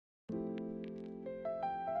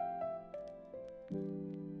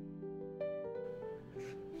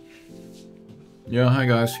Yeah, hi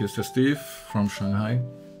guys, here's the Steve from Shanghai.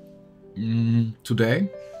 Today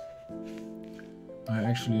I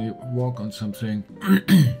actually work on something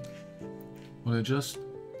what I just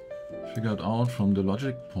figured out from the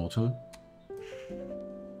Logik portal.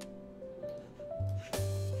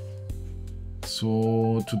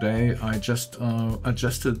 So today I just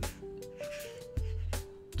adjusted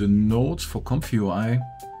the nodes for ComfyUI.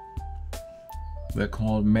 They're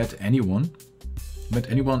called MatAnyone.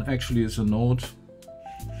 MatAnyone actually is a node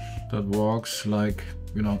that works like,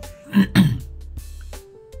 you know,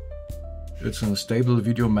 it's a stable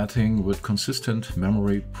video matting with consistent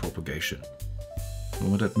memory propagation. So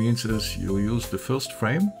what that means is you use the first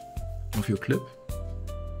frame of your clip.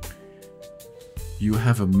 You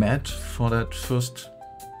have a mat for that first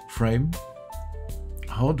frame.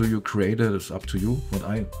 How do you create it is up to you. What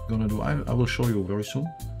I'm gonna do, I will show you very soon.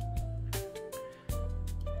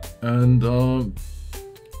 And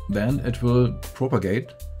then it will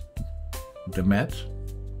propagate the mat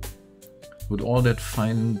with all that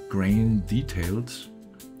fine grained details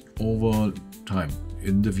over time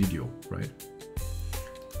in the video, right?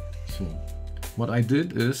 So what I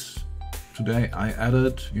did is today I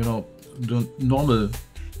added, you know, the normal,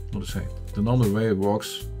 the normal way it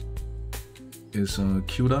works is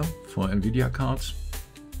CUDA for NVIDIA cards,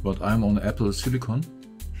 but I'm on Apple Silicon,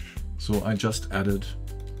 so I just added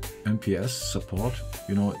MPS support,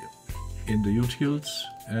 you know, in the utils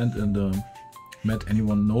and in the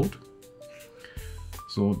MatAnyone node.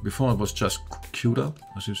 So before it was just CUDA,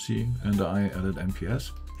 as you see, and I added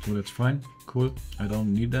MPS, so that's fine, cool. I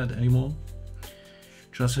don't need that anymore.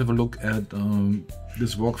 Just have a look at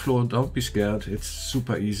this workflow. Don't be scared, it's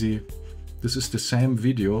super easy. This is the same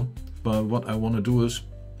video, but what I want to do is,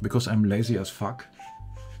 because I'm lazy as fuck,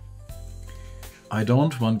 I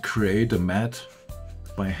don't want to create a mat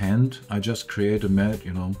by hand. I just create a mat,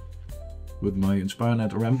 you know, with my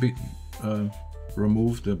InspireNet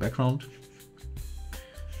remove the background.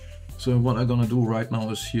 So what I'm gonna do right now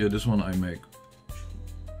is here, this one I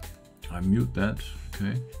mute that,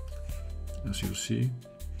 okay, as you see,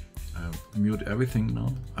 I mute everything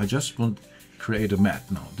now. I just want to create a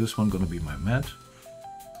mat now. This one gonna be my mat.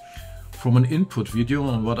 From an input video,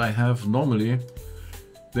 and what I have normally,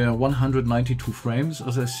 there are 192 frames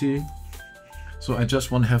as I see. So I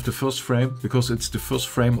just want to have the first frame, because it's the first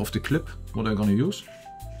frame of the clip, what I'm gonna use.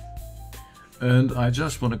 And I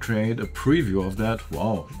just want to create a preview of that.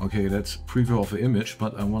 Wow, okay, that's preview of the image,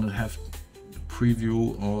 but I want to have the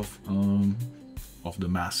preview of the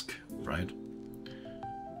mask, right?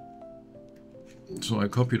 So I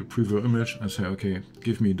copy the preview image and say, okay,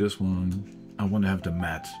 give me this one. I want to have the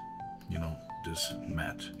mat, you know, this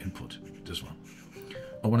mat input, this one.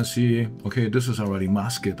 I want to see, okay, this is already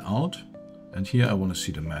masked out. And here I want to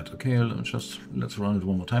see the mat. Okay, let's run it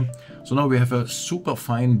one more time. So now we have a super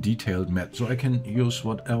fine detailed mat. So I can use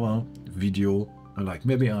whatever video I like.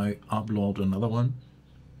 Maybe I upload another one.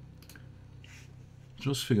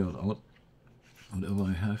 Just figure it out. Whatever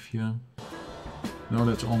I have here. No,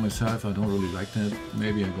 that's all myself. I don't really like that.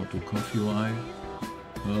 Maybe I go to ComfyUI.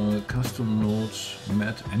 Custom nodes,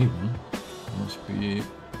 MatAnyone. Must be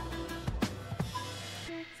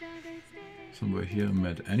somewhere here,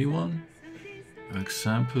 MatAnyone.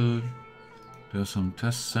 Example, there's some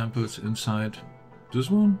test samples inside. This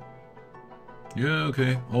one? Yeah,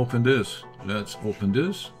 okay, open this. Let's open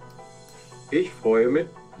this. Ich freue mich.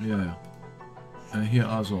 Yeah, and here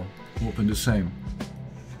also, open the same.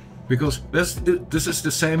 Because this is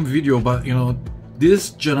the same video, but you know, this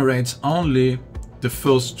generates only the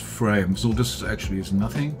first frame. So this actually is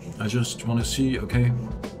nothing. I just want to see, okay,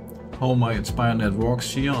 how my InspireNet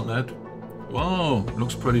works here on that. Wow,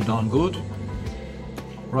 looks pretty darn good.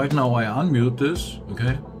 Right now I unmute this,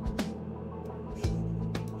 okay?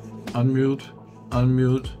 Unmute,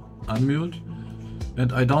 unmute, unmute.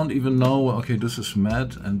 And I don't even know, okay, this is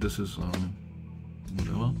mat and this is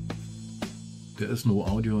whatever. There is no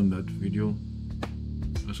audio in that video,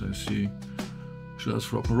 as I see.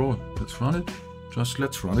 Just rock and roll. Let's run it. Just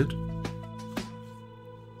let's run it.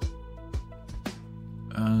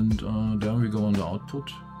 And then we go on the output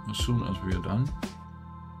as soon as we are done.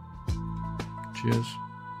 Cheers.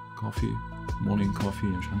 Coffee, morning coffee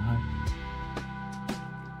in Shanghai.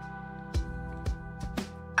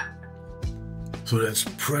 So that's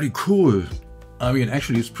pretty cool. I mean,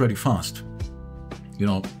 actually it's pretty fast. You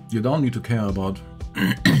know, you don't need to care about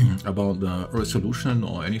about the resolution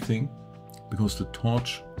or anything, because the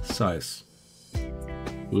torch size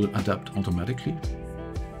will adapt automatically.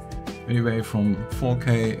 Anyway, from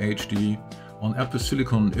 4K HD on Apple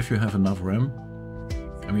Silicon, if you have enough RAM,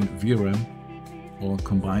 I mean VRAM, or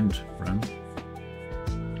combined RAM,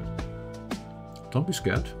 Don't be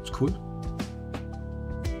scared, it's cool.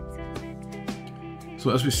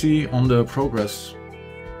 So as we see on the progress,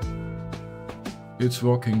 it's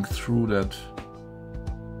working through that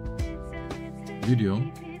video.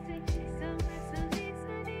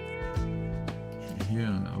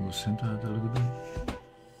 Here I will center it a little bit.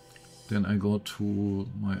 Then I go to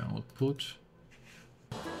my output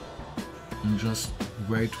and just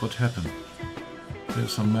wait what happened.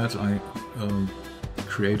 There's some mat I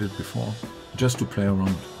created before, just to play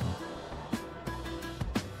around.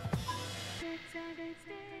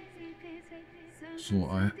 So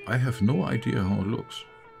I have no idea how it looks.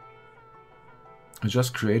 I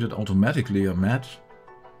just created automatically a mat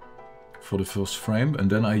for the first frame, and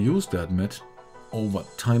then I use that mat over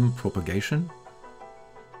time propagation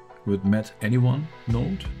with MatAnyone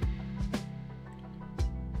node.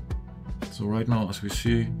 So right now, as we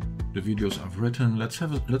see, the videos I've written, let's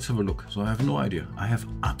have a look. So I have no idea. I have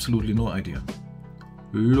absolutely no idea.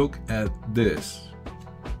 Look at this.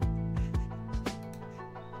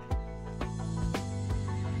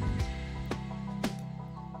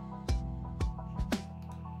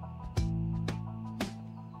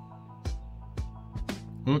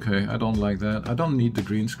 Okay, I don't like that. I don't need the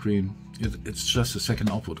green screen. It's just a second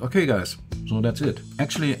output. Okay, guys, so that's it.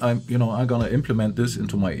 Actually, I'm gonna implement this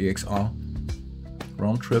into my EXR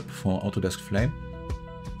round trip for Autodesk Flame.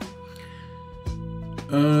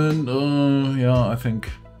 And yeah, I think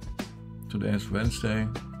today is Wednesday,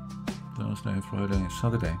 Thursday, Friday,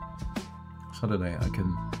 Saturday. Saturday I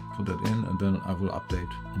can put that in, and then I will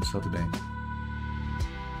update on Saturday.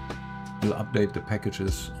 We'll update the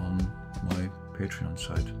packages on my Patreon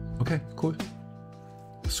site. Okay, cool.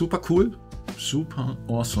 Super cool. Super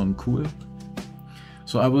awesome cool.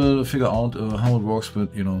 So I will figure out how it works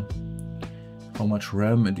with, how much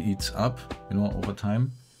RAM it eats up, over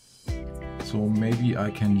time. So maybe I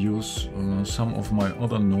can use some of my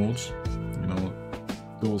other nodes,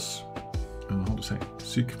 those, how to say,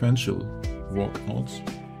 sequential workouts.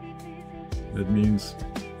 That means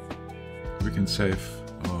we can save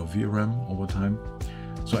VRAM over time.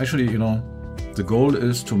 So actually, the goal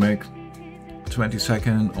is to make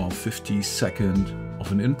 20-second or 50-second of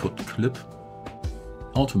an input clip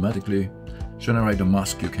automatically generate a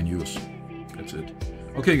mask you can use. That's it.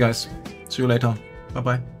 Okay guys, see you later. Bye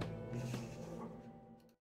bye.